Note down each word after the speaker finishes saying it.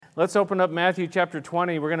Let's open up Matthew chapter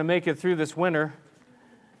 20. We're going to make it through this winter,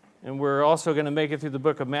 and we're also going to make it through the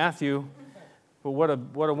book of Matthew. But what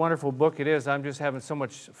a wonderful book it is. I'm just having so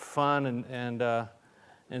much fun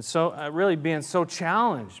and so really being so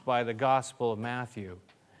challenged by the Gospel of Matthew.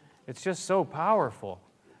 It's just so powerful.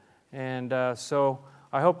 And so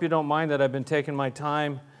I hope you don't mind that I've been taking my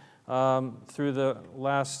time through the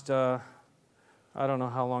last, I don't know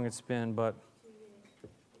how long it's been, but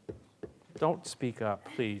don't speak up,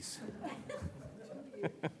 please.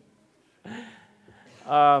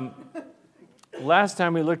 Last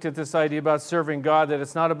time we looked at this idea about serving God, that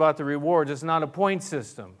it's not about the rewards, it's not a point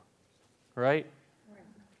system, right?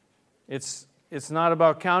 It's not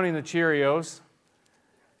about counting the Cheerios.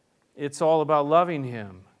 It's all about loving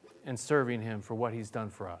Him and serving Him for what He's done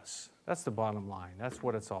for us. That's the bottom line. That's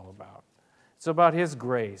what it's all about. It's about His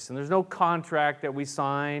grace. And there's no contract that we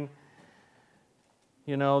sign,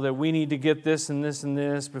 that we need to get this and this and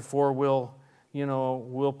this before we'll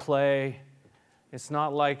play. It's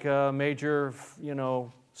not like a major,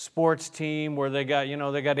 sports team where they got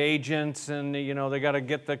agents and, they got to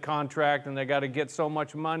get the contract and they got to get so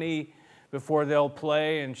much money before they'll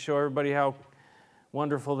play and show everybody how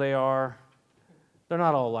wonderful they are. They're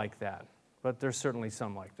not all like that, but there's certainly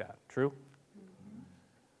some like that. True?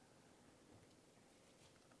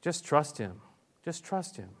 Just trust Him. Just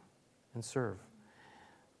trust Him and serve.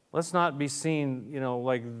 Let's not be seen,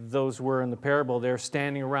 like those were in the parable. They're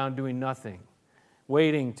standing around doing nothing,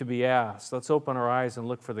 waiting to be asked. Let's open our eyes and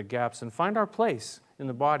look for the gaps and find our place in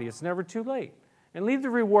the body. It's never too late. And leave the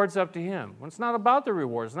rewards up to Him. It's not about the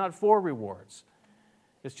rewards, it's not for rewards.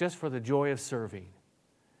 It's just for the joy of serving.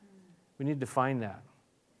 We need to find that.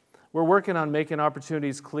 We're working on making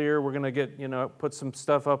opportunities clear. We're going to get, put some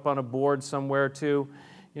stuff up on a board somewhere too.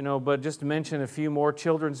 But just to mention a few more,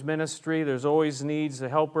 children's ministry. There's always needs, the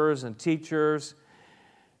helpers and teachers.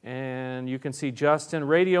 And you can see Justin.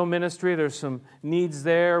 Radio ministry, there's some needs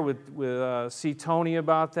there. See Tony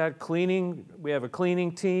about that. Cleaning, we have a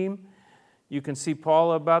cleaning team. You can see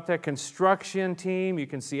Paula about that. Construction team, you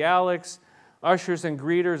can see Alex. Ushers and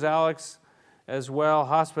greeters, Alex as well.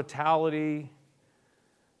 Hospitality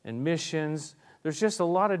and missions. There's just a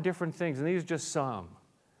lot of different things, and these are just some.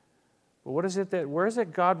 But where is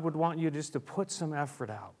it God would want you just to put some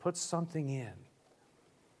effort out, put something in?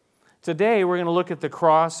 Today, we're going to look at the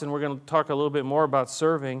cross, and we're going to talk a little bit more about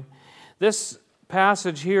serving. This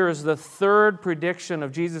passage here is the third prediction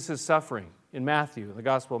of Jesus' suffering in Matthew, the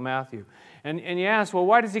Gospel of Matthew. And you ask, well,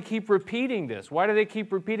 why does He keep repeating this? Why do they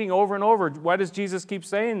keep repeating over and over? Why does Jesus keep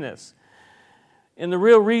saying this? And the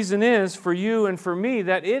real reason is, for you and for me,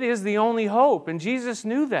 that it is the only hope, and Jesus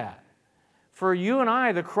knew that. For you and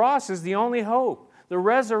I, the cross is the only hope. The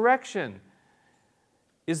resurrection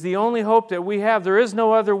is the only hope that we have. There is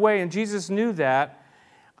no other way, and Jesus knew that.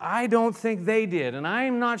 I don't think they did, and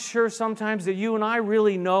I'm not sure sometimes that you and I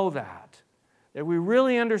really know that we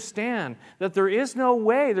really understand that there is no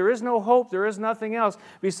way, there is no hope, there is nothing else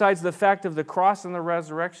besides the fact of the cross and the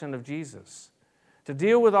resurrection of Jesus. To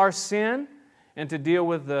deal with our sin and to deal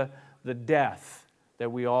with the death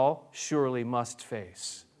that we all surely must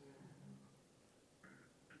face.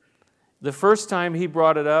 The first time He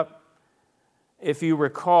brought it up, if you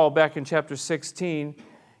recall, back in chapter 16, you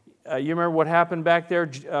remember what happened back there?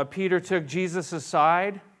 Peter took Jesus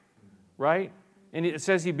aside, right? And it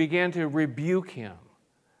says He began to rebuke him.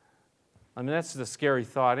 I mean, that's the scary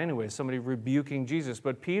thought anyway, somebody rebuking Jesus.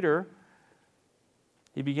 But Peter,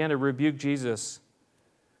 he began to rebuke Jesus.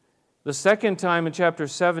 The second time in chapter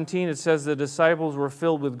 17, it says the disciples were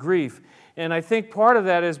filled with grief. And I think part of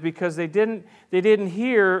that is because they didn't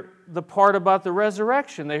hear the part about the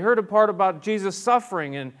resurrection. They heard a part about Jesus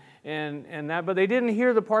suffering and that, but they didn't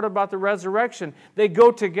hear the part about the resurrection. They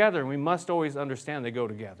go together, and we must always understand they go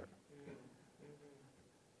together.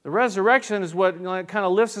 The resurrection is what kind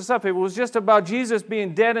of lifts us up. If it was just about Jesus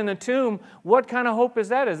being dead in a tomb, what kind of hope is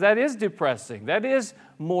that? That is depressing. That is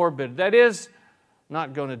morbid. That is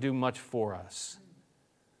not going to do much for us.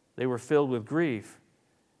 They were filled with grief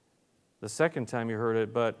the second time you heard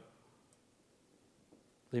it, but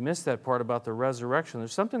they missed that part about the resurrection.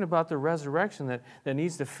 There's something about the resurrection that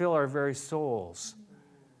needs to fill our very souls.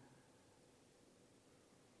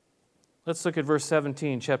 Let's look at verse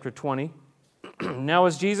 17, chapter 20. Now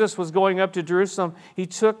as Jesus was going up to Jerusalem, He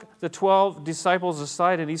took the 12 disciples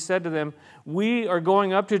aside and He said to them, "We are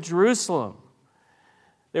going up to Jerusalem."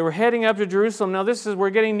 They were heading up to Jerusalem. Now we're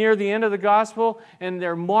getting near the end of the gospel, and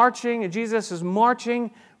they're marching, and Jesus is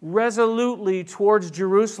marching resolutely towards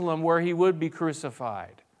Jerusalem where He would be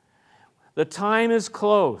crucified. The time is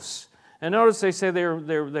close. And notice they say they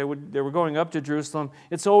were going up to Jerusalem.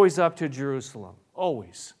 It's always up to Jerusalem.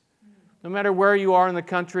 Always. No matter where you are in the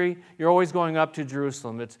country, you're always going up to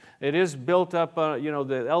Jerusalem. It is built up,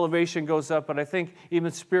 the elevation goes up, but I think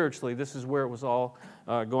even spiritually, this is where it was all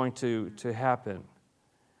going to happen.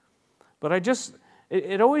 But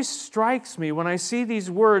it always strikes me when I see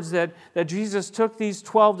these words that Jesus took these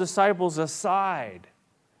 12 disciples aside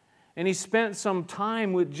and He spent some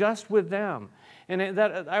time just with them. And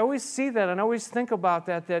I always see that and I always think about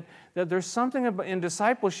that there's something in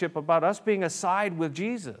discipleship about us being aside with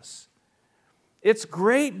Jesus. It's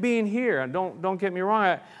great being here, and don't get me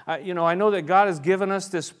wrong. I know that God has given us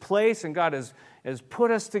this place, and God has put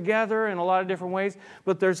us together in a lot of different ways.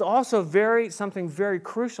 But there's also something very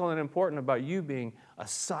crucial and important about you being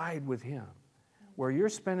aside with Him, where you're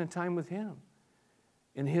spending time with Him,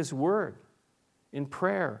 in His Word, in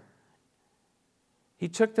prayer. He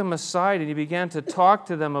took them aside and He began to talk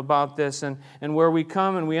to them about this, and where we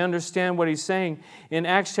come and we understand what He's saying. In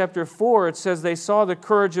Acts chapter 4, it says they saw the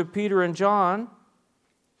courage of Peter and John.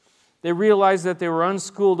 They realized that they were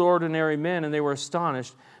unschooled, ordinary men, and they were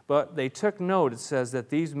astonished. But they took note, it says, that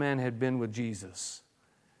these men had been with Jesus.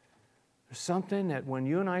 There's something that when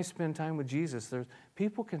you and I spend time with Jesus,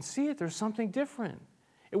 people can see it. There's something different.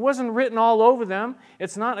 It wasn't written all over them.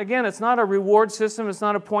 It's not a reward system. It's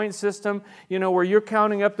not a point system, where you're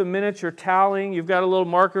counting up the minutes, you're tallying. You've got a little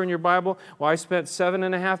marker in your Bible. Well, I spent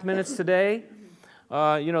 7.5 minutes today.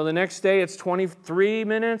 The next day it's 23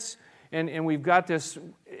 minutes. And we've got this.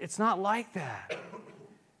 It's not like that.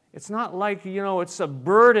 It's not like, it's a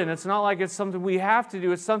burden. It's not like it's something we have to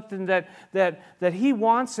do. It's something that He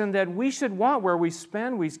wants and that we should want, where we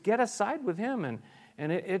get aside with Him,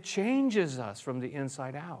 and it changes us from the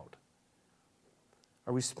inside out.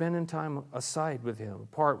 Are we spending time aside with Him,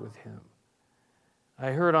 apart with Him?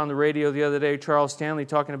 I heard on the radio the other day Charles Stanley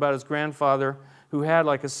talking about his grandfather who had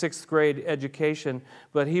like a 6th grade education,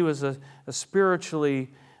 but he was a spiritually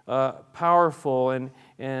powerful, and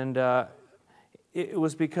it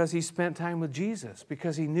was because he spent time with Jesus,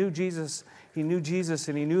 because he knew Jesus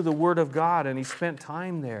and he knew the Word of God, and he spent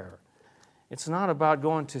time there. It's not about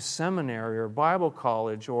going to seminary or Bible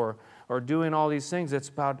college or doing all these things.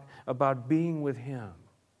 It's about being with Him.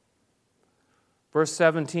 Verse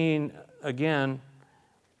 17, again,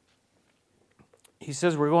 he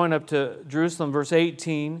says we're going up to Jerusalem. Verse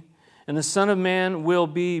 18, and the Son of Man will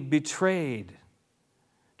be betrayed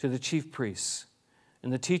to the chief priests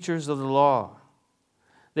and the teachers of the law.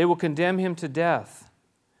 They will condemn Him to death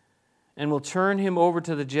and will turn Him over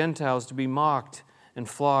to the Gentiles to be mocked and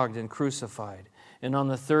flogged and crucified. And on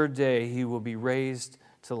the 3rd day He will be raised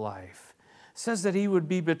to life. It says that He would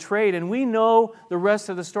be betrayed, and we know the rest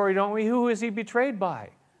of the story, don't we? Who is He betrayed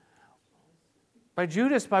by? By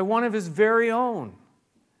Judas, by one of His very own.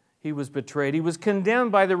 He was betrayed. He was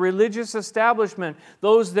condemned by the religious establishment,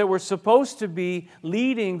 those that were supposed to be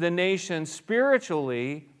leading the nation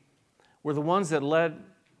spiritually were the ones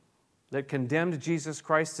that condemned Jesus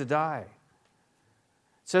Christ to die.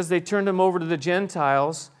 It says they turned Him over to the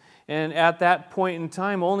Gentiles, and at that point in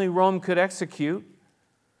time, only Rome could execute.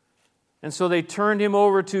 And so they turned Him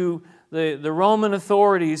over to the Roman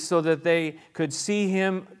authorities so that they could see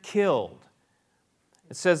Him killed.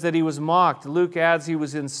 It says that He was mocked. Luke adds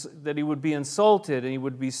that He would be insulted and He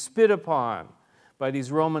would be spit upon by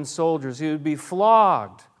these Roman soldiers. He would be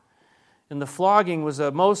flogged. And the flogging was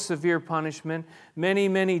a most severe punishment. Many,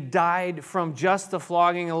 many died from just the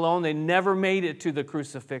flogging alone. They never made it to the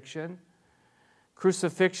crucifixion.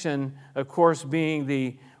 Crucifixion, of course, being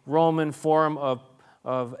the Roman form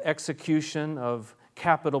of execution, of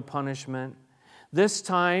capital punishment. This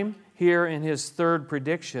time, here in his 3rd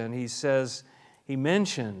prediction, he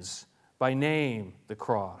mentions by name the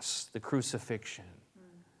cross, the crucifixion.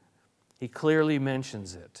 He clearly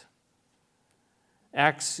mentions it. In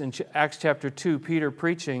Acts chapter 2, Peter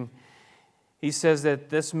preaching, he says that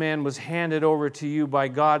this man was handed over to you by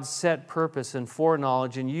God's set purpose and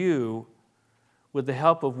foreknowledge, and you, with the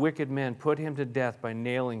help of wicked men, put Him to death by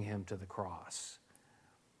nailing Him to the cross.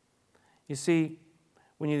 You see,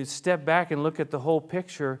 when you step back and look at the whole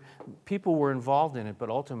picture, people were involved in it, but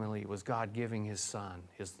ultimately it was God giving His Son,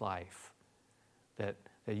 His life, that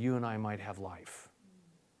you and I might have life.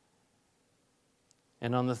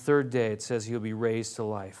 And on the 3rd day, it says He'll be raised to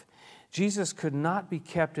life. Jesus could not be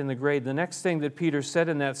kept in the grave. The next thing that Peter said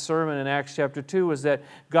in that sermon in Acts chapter 2 was that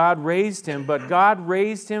God raised Him, but God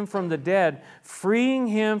raised Him from the dead, freeing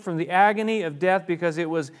Him from the agony of death because it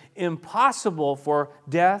was impossible for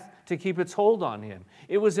death to keep its hold on Him.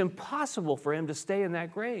 It was impossible for Him to stay in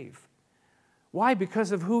that grave. Why?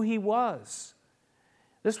 Because of who He was.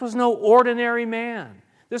 This was no ordinary man.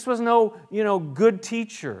 This was no, good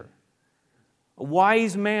teacher, a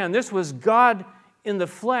wise man. This was God in the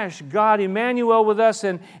flesh, God, Emmanuel with us,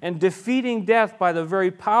 and defeating death by the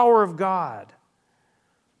very power of God.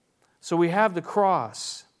 So we have the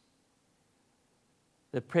cross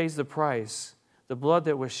that pays the price, the blood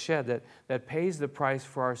that was shed that pays the price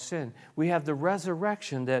for our sin. We have the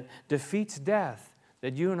resurrection that defeats death,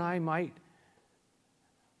 that you and I might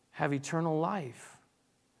have eternal life.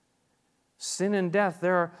 Sin and death,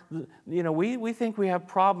 we think we have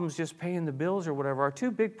problems just paying the bills or whatever. Our two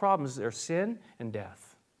big problems are sin and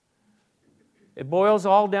death. It boils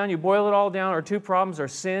all down, you boil it all down, our two problems are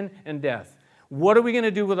sin and death. What are we going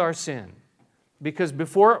to do with our sin? Because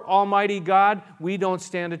before Almighty God, we don't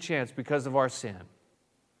stand a chance because of our sin.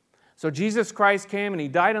 So Jesus Christ came and He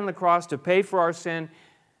died on the cross to pay for our sin.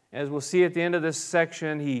 As we'll see at the end of this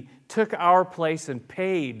section, He took our place and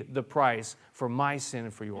paid the price for my sin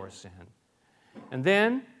and for your sin. And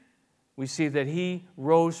then we see that He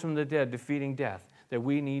rose from the dead, defeating death, that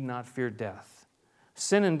we need not fear death.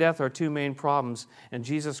 Sin and death are two main problems, and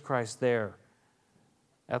Jesus Christ there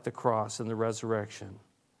at the cross and the resurrection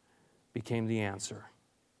became the answer.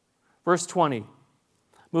 Verse 20,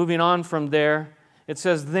 moving on from there, it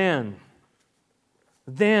says, Then,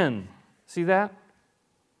 see that?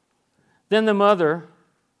 Then the mother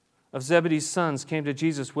of Zebedee's sons came to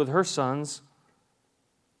Jesus with her sons,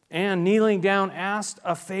 and kneeling down, asked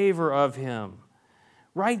a favor of Him.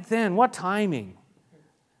 Right then, what timing?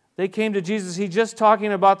 They came to Jesus. He's just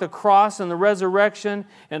talking about the cross and the resurrection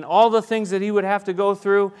and all the things that He would have to go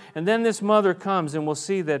through. And then this mother comes, and we'll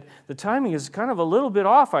see that the timing is kind of a little bit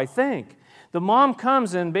off, I think. The mom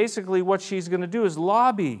comes, and basically what she's going to do is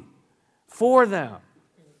lobby for them.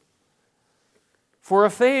 For a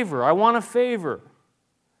favor. I want a favor.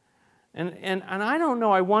 And I don't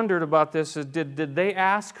know, I wondered about this. Did they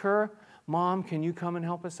ask her, Mom, can you come and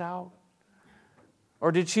help us out?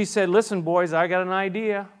 Or did she say, listen, boys, I got an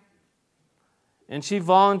idea? And she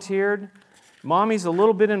volunteered. Mommy's a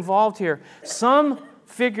little bit involved here. Some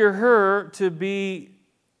figure her to be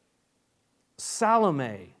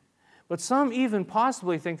Salome. But some even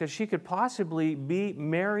possibly think that she could possibly be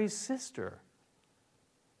Mary's sister.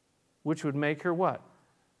 Which would make her what?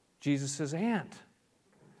 Jesus' aunt.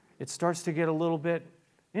 It starts to get a little bit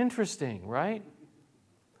interesting, right?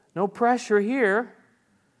 No pressure here.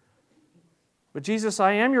 But Jesus,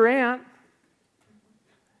 I am your aunt.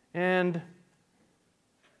 And,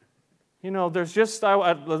 there's just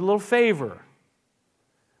a little favor.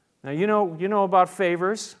 Now, you know about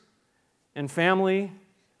favors and family.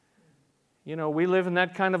 We live in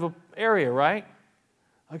that kind of an area, right?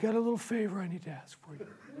 I got a little favor I need to ask for you.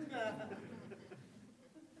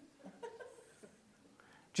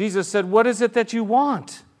 Jesus said, what is it that you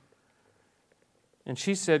want? And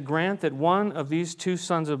she said, grant that one of these two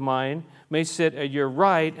sons of mine may sit at your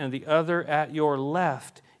right and the other at your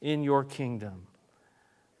left in your kingdom.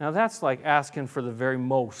 Now that's like asking for the very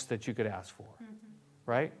most that you could ask for,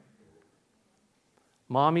 right?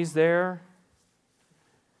 Mommy's there.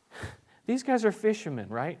 These guys are fishermen,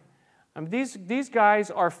 right? I mean, these guys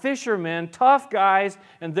are fishermen, tough guys,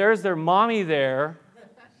 and there's their mommy there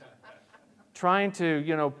trying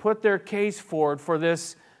to, put their case forward for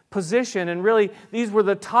this position. And really, these were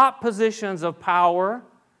the top positions of power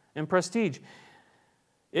and prestige.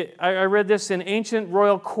 I read this in ancient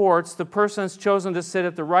royal courts. The persons chosen to sit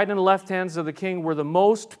at the right and left hands of the king were the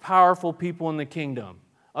most powerful people in the kingdom.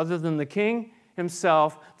 Other than the king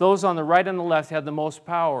himself, those on the right and the left had the most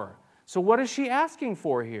power. So what is she asking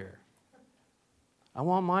for here? I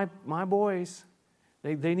want my boys.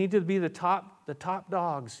 They need to be the top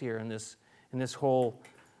dogs here in this whole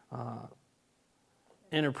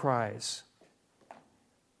enterprise.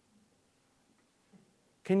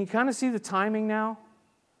 Can you kind of see the timing now?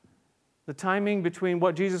 The timing between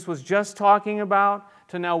what Jesus was just talking about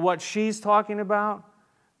to now what she's talking about?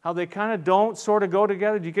 How they kind of don't sort of go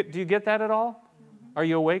together. Do you get that at all? Are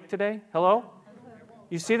you awake today? Hello?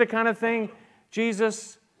 You see the kind of thing?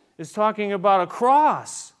 Jesus is talking about a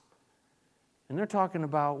cross. And they're talking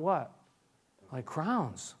about what? Like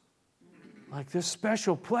crowns. Like this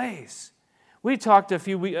special place. We talked a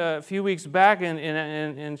few weeks back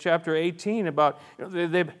in chapter 18 about,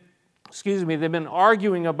 they've been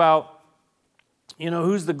arguing about,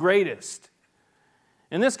 who's the greatest.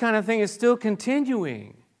 And this kind of thing is still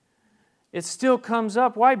continuing. It still comes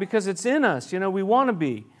up. Why? Because it's in us. We want to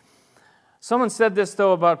be. Someone said this,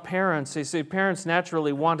 though, about parents. They say parents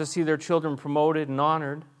naturally want to see their children promoted and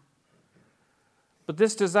honored. But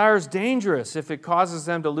this desire is dangerous if it causes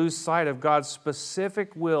them to lose sight of God's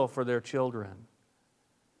specific will for their children.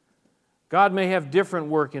 God may have different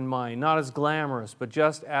work in mind, not as glamorous, but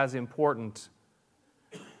just as important.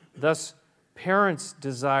 Thus, Parents'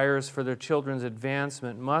 desires for their children's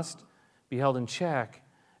advancement must be held in check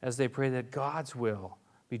as they pray that God's will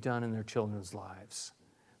be done in their children's lives,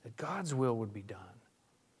 that God's will would be done.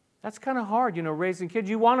 That's kind of hard, raising kids.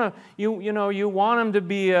 You want them to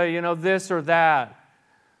be, this or that.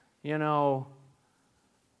 The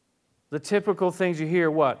typical things you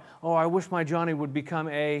hear, what? Oh, I wish my Johnny would become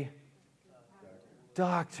a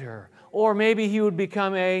doctor. Or maybe he would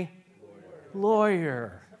become a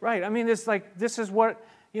lawyer. Right. I mean, it's like, this is what,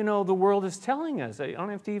 the world is telling us. I don't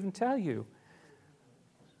have to even tell you.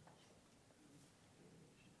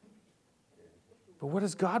 But what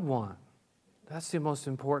does God want? That's the most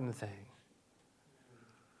important thing.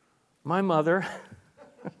 My mother,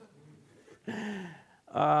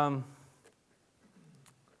 you're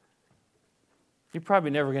probably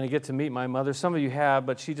never going to get to meet my mother. Some of you have,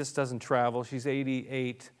 but she just doesn't travel. She's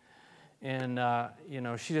 88, and,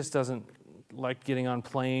 she just doesn't like getting on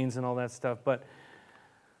planes and all that stuff. But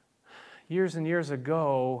years and years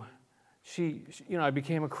ago, I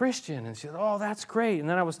became a Christian, and she said, "Oh, that's great." And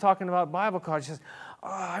then I was talking about Bible college. She says, "Oh,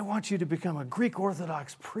 I want you to become a Greek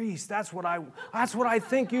Orthodox priest. That's what I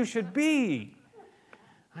think you should be."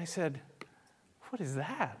 I said, "What is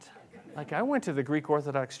that?" Like, I went to the Greek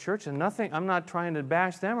Orthodox Church, and nothing. I'm not trying to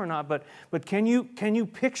bash them or not, but can you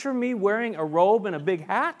picture me wearing a robe and a big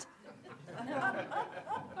hat?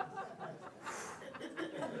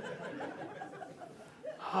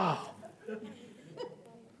 Oh.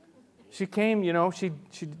 She came,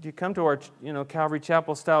 she'd come to our, Calvary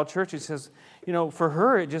Chapel style church. She says, for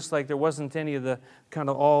her, it just like there wasn't any of the kind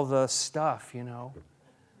of all the stuff,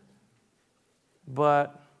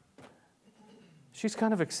 But she's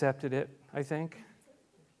kind of accepted it, I think.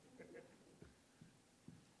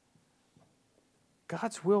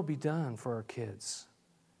 God's will be done for our kids.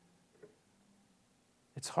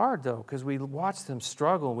 It's hard, though, because we watch them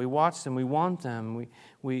struggle. We watch them. We want them.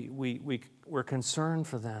 We're concerned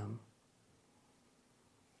for them.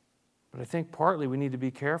 But I think partly we need to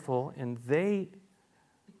be careful, and they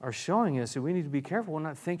are showing us that we need to be careful. We're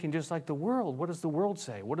not thinking just like the world. What does the world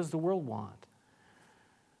say? What does the world want?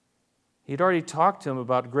 He'd already talked to them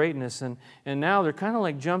about greatness, and now they're kind of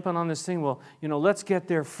like jumping on this thing, well, let's get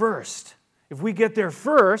there first. If we get there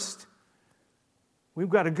first, we've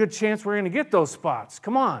got a good chance we're going to get those spots.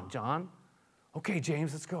 Come on, John. Okay,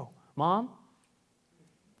 James, let's go. Mom?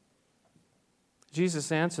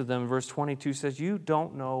 Jesus answered them, verse 22 says, "You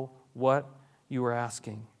don't know what you are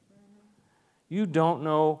asking. You don't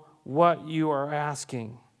know what you are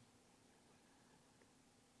asking."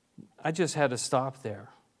 I just had to stop there.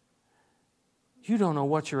 You don't know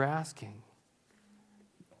what you're asking.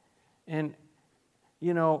 And,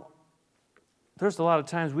 there's a lot of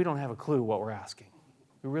times we don't have a clue what we're asking.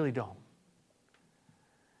 We really don't.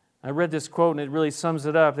 I read this quote, and it really sums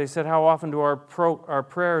it up. They said, "How often do our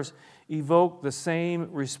prayers evoke the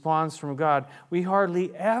same response from God? We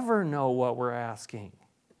hardly ever know what we're asking.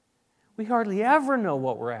 We hardly ever know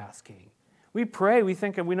what we're asking. We pray, we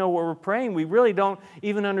think we know what we're praying. We really don't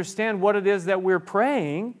even understand what it is that we're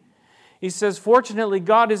praying." He says, "Fortunately,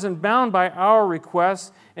 God isn't bound by our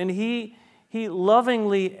requests, and He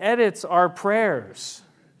lovingly edits our prayers.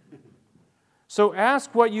 So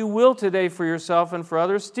ask what you will today for yourself and for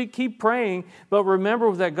others. Keep praying, but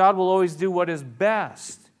remember that God will always do what is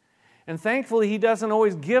best. And thankfully, He doesn't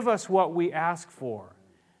always give us what we ask for.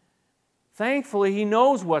 Thankfully, He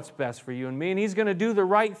knows what's best for you and me, and He's going to do the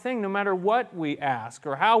right thing no matter what we ask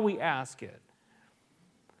or how we ask it.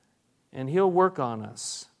 And He'll work on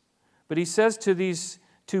us." But He says to these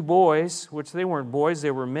two boys, which they weren't boys,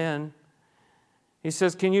 they were men, He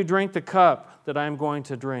says, "Can you drink the cup that I'm going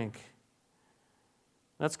to drink?"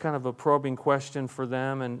 That's kind of a probing question for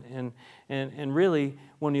them. And really,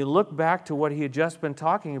 when you look back to what He had just been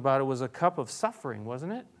talking about, it was a cup of suffering,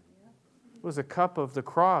 wasn't it? It was a cup of the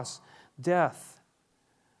cross, death.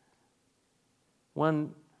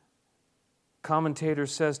 One commentator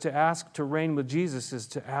says to ask to reign with Jesus is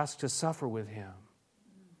to ask to suffer with Him.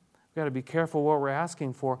 We've got to be careful what we're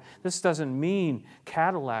asking for. This doesn't mean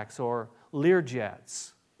Cadillacs or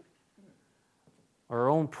Learjets or our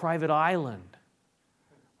own private island.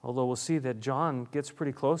 Although we'll see that John gets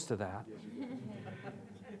pretty close to that.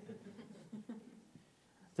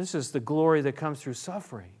 This is the glory that comes through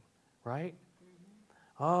suffering, right?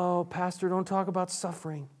 Oh, Pastor, don't talk about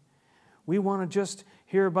suffering. We want to just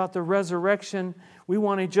hear about the resurrection. We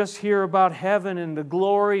want to just hear about heaven and the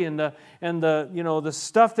glory and the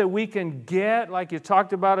stuff that we can get, like you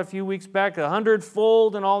talked about a few weeks back,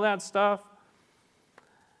 100-fold and all that stuff.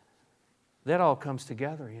 That all comes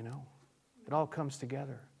together, It all comes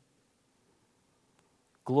together.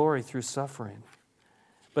 Glory through suffering.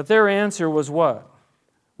 But their answer was what?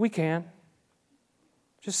 We can.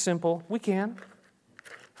 Just simple. We can.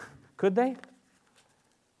 Could they?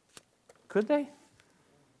 Could they?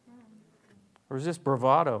 Or is this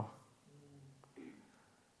bravado?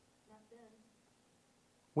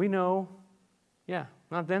 We know, yeah,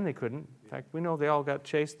 not then they couldn't. In fact, we know they all got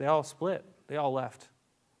chased. They all split. They all left.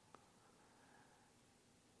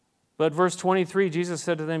 But verse 23, Jesus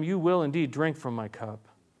said to them, you will indeed drink from my cup.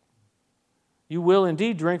 You will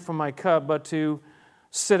indeed drink from my cup, but to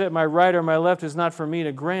sit at my right or my left is not for me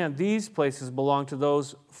to grant. These places belong to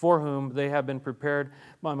those for whom they have been prepared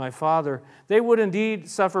by my Father. They would indeed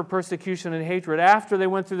suffer persecution and hatred after they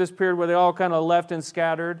went through this period where they all kind of left and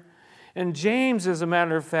scattered. And James, as a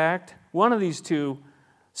matter of fact, one of these two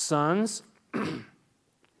sons,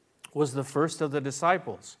 was the first of the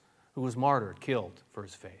disciples who was martyred, killed for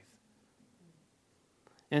his faith.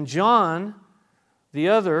 And John, the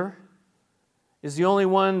other, is the only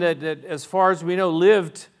one that as far as we know,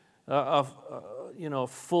 lived a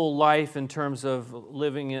full life in terms of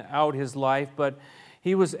living out his life. But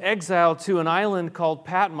he was exiled to an island called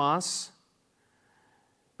Patmos.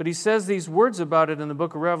 But he says these words about it in the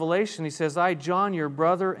book of Revelation. He says, I, John, your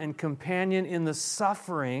brother and companion in the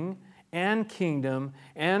suffering and kingdom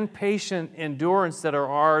and patient endurance that are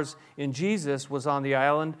ours in Jesus, was on the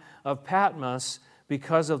island of Patmos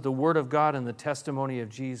because of the word of God and the testimony of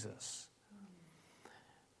Jesus.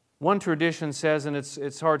 One tradition says, and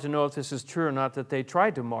it's hard to know if this is true or not, that they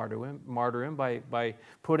tried to martyr him by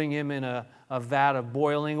putting him in a vat of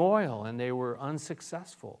boiling oil, and they were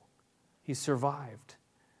unsuccessful. He survived.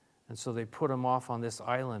 And so they put him off on this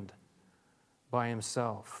island by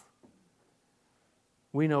himself.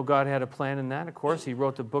 We know God had a plan in that. Of course, he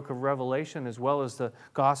wrote the book of Revelation as well as the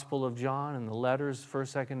Gospel of John and the letters,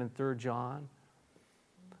 1st, 2nd, and 3rd John.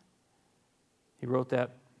 He wrote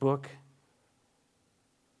that book.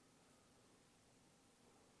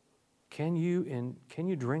 Can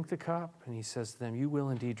you drink the cup? And he says to them, you will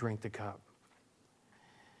indeed drink the cup.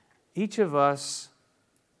 Each of us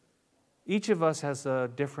has a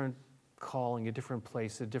different calling, a different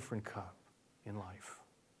place, a different cup in life.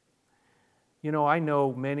 You know, I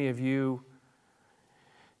know many of you,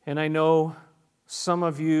 and I know some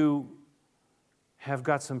of you have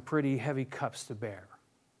got some pretty heavy cups to bear.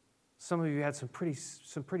 Some of you had some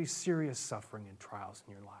pretty serious suffering and trials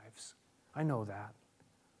in your lives. I know that.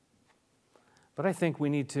 But I think we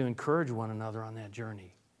need to encourage one another on that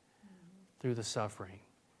journey through the suffering.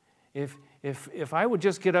 If I would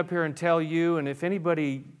just get up here and tell you, and if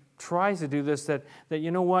anybody tries to do this, that you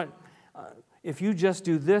know what, if you just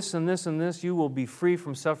do this and this and this, you will be free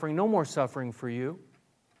from suffering. No more suffering for you.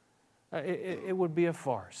 It would be a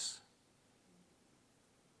farce.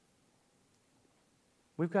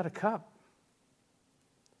 We've got a cup.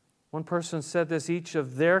 One person said this, each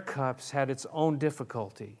of their cups had its own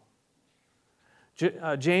difficulty.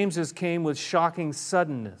 James's came with shocking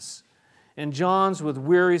suddenness, and John's with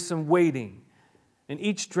wearisome waiting. And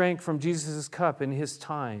each drank from Jesus' cup in his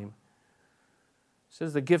time. It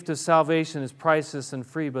says the gift of salvation is priceless and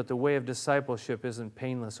free, but the way of discipleship isn't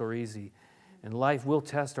painless or easy. And life will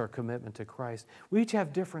test our commitment to Christ. We each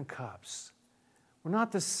have different cups. We're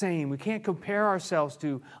not the same. We can't compare ourselves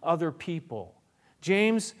to other people.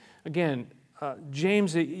 James, again,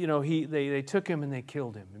 they took him and they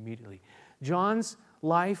killed him immediately. John's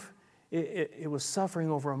life, it was suffering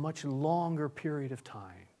over a much longer period of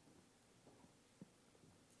time.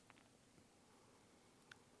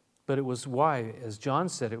 But it was why, as John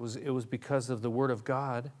said, it was because of the Word of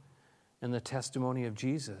God and the testimony of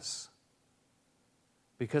Jesus.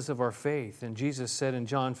 Because of our faith. And Jesus said in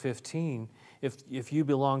John 15, if you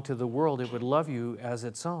belong to the world, it would love you as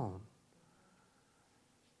its own.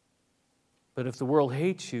 But if the world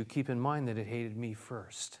hates you, keep in mind that it hated me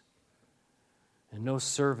first. And no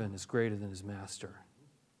servant is greater than his master.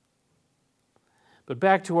 But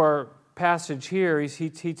back to our passage here,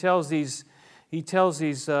 he tells these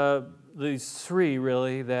three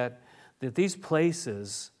really that these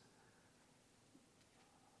places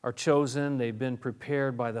are chosen, they've been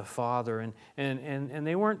prepared by the Father, and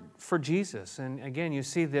they weren't for Jesus. And again, you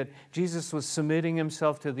see that Jesus was submitting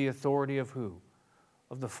himself to the authority of who?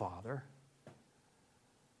 Of the Father.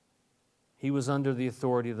 He was under the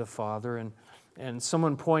authority of the Father, and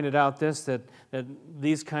someone pointed out that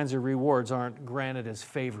these kinds of rewards aren't granted as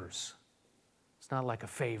favors. It's not like a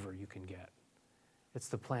favor you can get. It's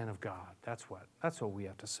the plan of God. That's what we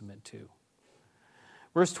have to submit to.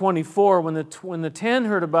 Verse 24, when the 10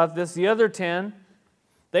 heard about this, the other 10,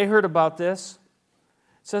 they heard about this.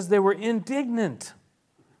 It says they were indignant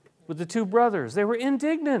with the two brothers. They were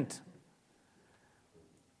indignant.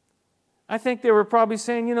 I think they were probably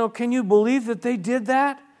saying, can you believe that they did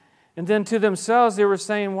that? And then to themselves, they were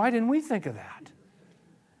saying, why didn't we think of that?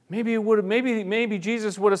 Maybe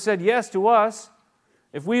Jesus would have said yes to us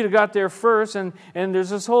if we'd have got there first. And there's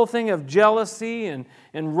this whole thing of jealousy and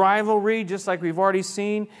rivalry, just like we've already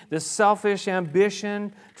seen, this selfish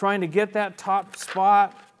ambition, trying to get that top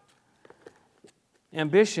spot.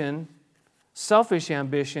 Ambition, selfish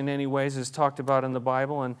ambition anyways, is talked about in the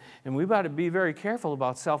Bible, and we've got to be very careful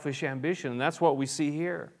about selfish ambition, and that's what we see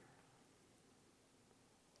here.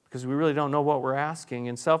 Because we really don't know what we're asking,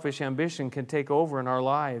 and selfish ambition can take over in our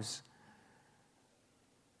lives.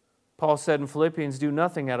 Paul said in Philippians, do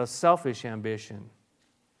nothing out of selfish ambition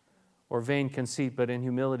or vain conceit, but in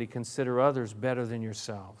humility consider others better than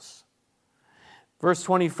yourselves. Verse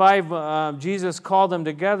 25, Jesus called them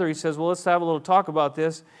together. He says, well, let's have a little talk about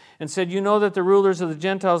this. And said, you know that the rulers of the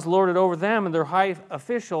Gentiles lord it over them, and their high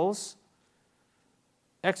officials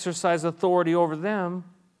exercise authority over them.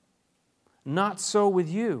 Not so with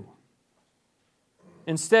you.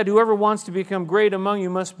 Instead, whoever wants to become great among you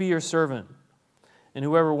must be your servant. And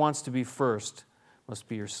whoever wants to be first must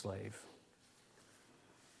be your slave.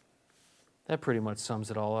 That pretty much sums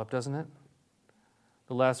it all up, doesn't it?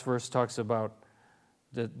 The last verse talks about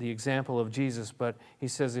the example of Jesus, but he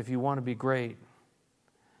says, if you want to be great,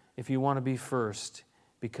 if you want to be first,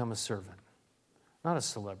 become a servant. Not a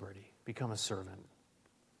celebrity, become a servant.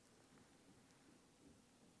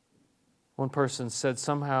 One person said,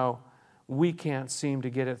 somehow we can't seem to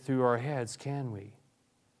get it through our heads, can we? He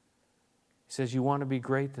says, you want to be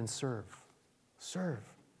great, then serve. Serve.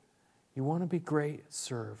 You want to be great,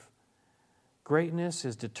 serve. Greatness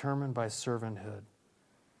is determined by servanthood.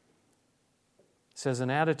 It says, an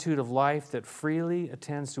attitude of life that freely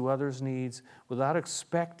attends to others' needs without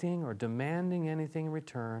expecting or demanding anything in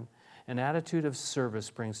return. An attitude of service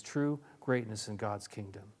brings true greatness in God's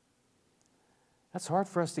kingdom. That's hard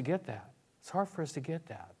for us to get that. It's hard for us to get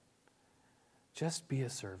that. Just be a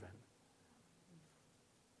servant.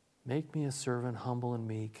 Make me a servant, humble and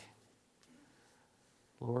meek.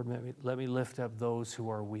 Lord, let me lift up those who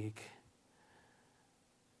are weak.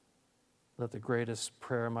 Let the greatest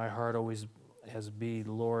prayer in my heart always be,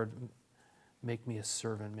 Lord, make me a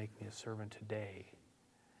servant today.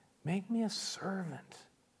 Make me a servant.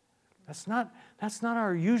 That's not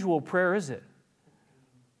our usual prayer, is it?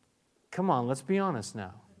 Come on, let's be honest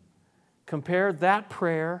now. Compare that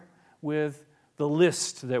prayer with the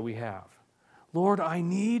list that we have. Lord, I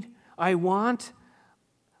need, I want.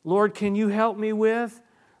 Lord, can you help me with?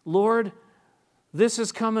 Lord, this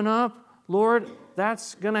is coming up. Lord,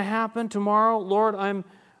 that's going to happen tomorrow. Lord,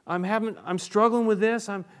 I'm struggling with this.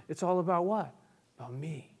 It's all about what? About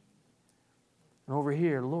me. And over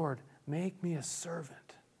here, Lord, make me a servant.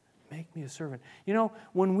 Make me a servant. You know,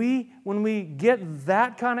 when we get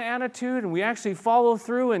that kind of attitude and we actually follow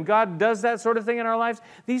through and God does that sort of thing in our lives,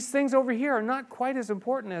 these things over here are not quite as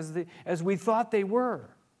important as we thought they were.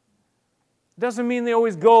 Doesn't mean they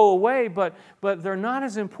always go away, but they're not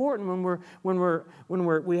as important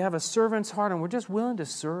when we have a servant's heart and we're just willing to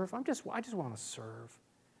serve. I just want to serve.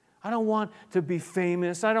 I don't want to be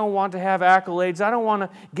famous. I don't want to have accolades. I don't want to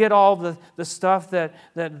get all the stuff that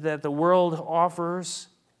the world offers.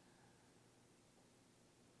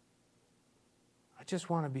 I just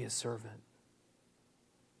want to be a servant.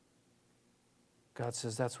 God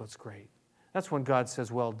says that's what's great. That's when God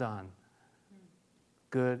says, well done.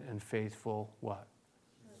 Good and faithful what?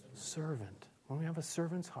 Servant. When we have a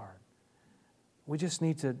servant's heart. We just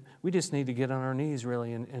need to get on our knees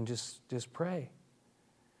really and just pray.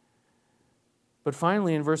 But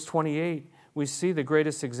finally in verse 28, we see the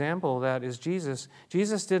greatest example of that is Jesus.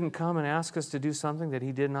 Jesus didn't come and ask us to do something that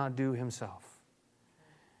he did not do himself.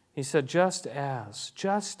 He said, just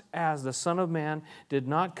as the Son of Man did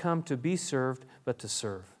not come to be served, but to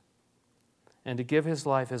serve, and to give his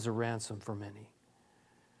life as a ransom for many.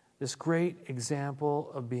 This great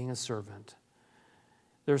example of being a servant.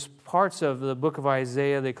 There's parts of the book of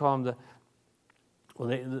Isaiah, they call them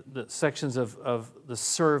the sections of the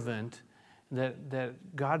servant,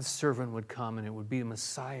 that God's servant would come and it would be a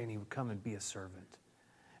Messiah and he would come and be a servant.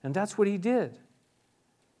 And that's what he did.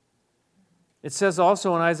 It says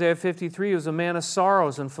also in Isaiah 53, he was a man of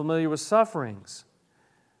sorrows and familiar with sufferings.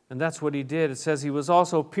 And that's what he did. It says he was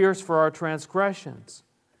also pierced for our transgressions,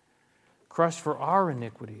 crushed for our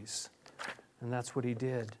iniquities. And that's what he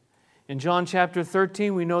did. In John chapter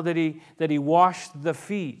 13, we know that he washed the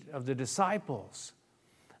feet of the disciples.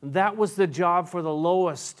 And that was the job for the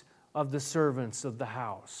lowest of the servants of the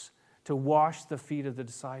house, to wash the feet of the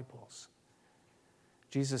disciples.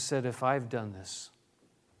 Jesus said, if I've done this,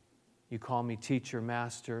 you call me teacher,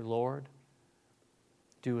 master, Lord.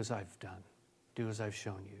 do as I've done. Do as I've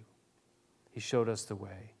shown you. He showed us the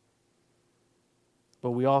way.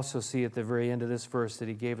 But we also see at the very end of this verse that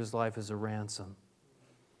he gave his life as a ransom.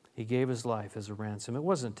 He gave his life as a ransom. It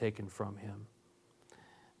wasn't taken from him.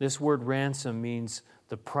 This word ransom means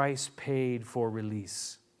the price paid for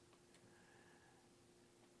release.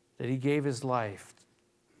 That he gave his life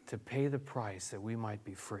to pay the price that we might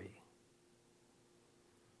be free.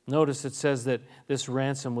 Notice it says that this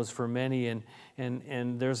ransom was for many, and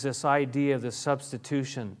there's this idea of the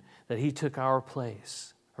substitution, that he took our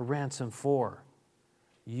place, a ransom for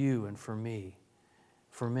you and for me,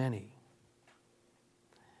 for many.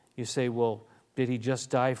 You say, well, did he just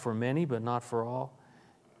die for many but not for all?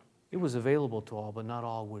 It was available to all, but not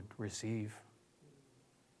all would receive.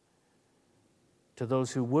 To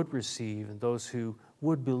those who would receive and those who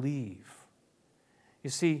would believe. You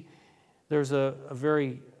see, there's a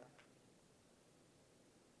very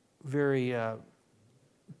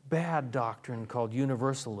bad doctrine called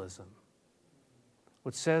universalism,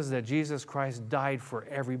 which says that Jesus Christ died for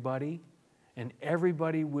everybody and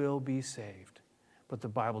everybody will be saved. But the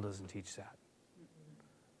Bible doesn't teach that.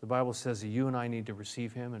 The Bible says that you and I need to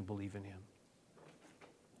receive him and believe in him.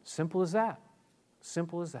 Simple as that.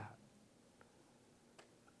 Simple as that.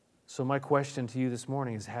 So my question to you this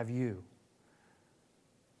morning is, have you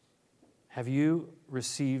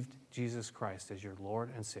received Jesus Christ as your Lord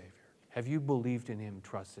and Savior? Have you believed in him,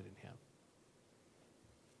 trusted in him?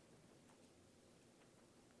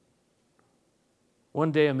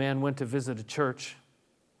 One day a man went to visit a church,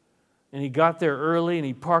 and he got there early, and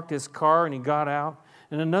he parked his car, and he got out,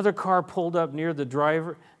 and another car pulled up near the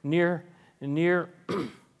driver, near him.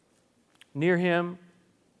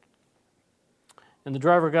 And the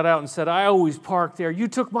driver got out and said, I always park there. You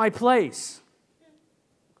took my place.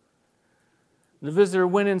 The visitor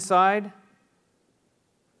went inside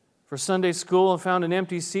for Sunday school and found an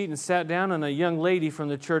empty seat and sat down, and a young lady from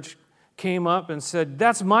the church came up and said,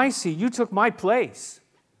 that's my seat. You took my place.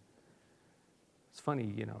 It's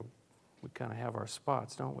funny, we kind of have our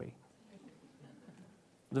spots, don't we?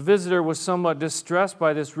 The visitor was somewhat distressed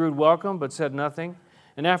by this rude welcome, but said nothing.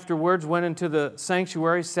 And afterwards went into the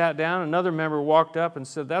sanctuary, sat down. Another member walked up and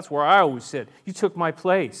said, that's where I always sit. You took my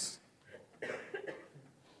place.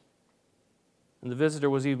 And the visitor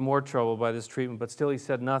was even more troubled by this treatment, but still he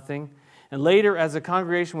said nothing. And later, as the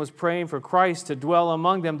congregation was praying for Christ to dwell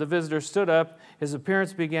among them, the visitor stood up. His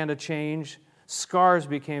appearance began to change. Scars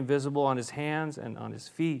became visible on his hands and on his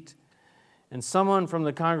feet. And someone from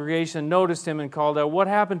the congregation noticed him and called out, what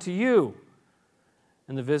happened to you?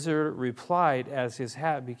 And the visitor replied, as his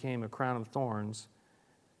hat became a crown of thorns,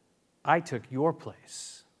 I took your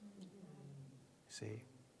place. See,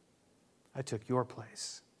 I took your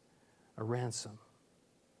place. A ransom,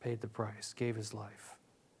 paid the price, gave his life.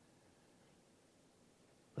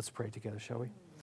 Let's pray together, shall we?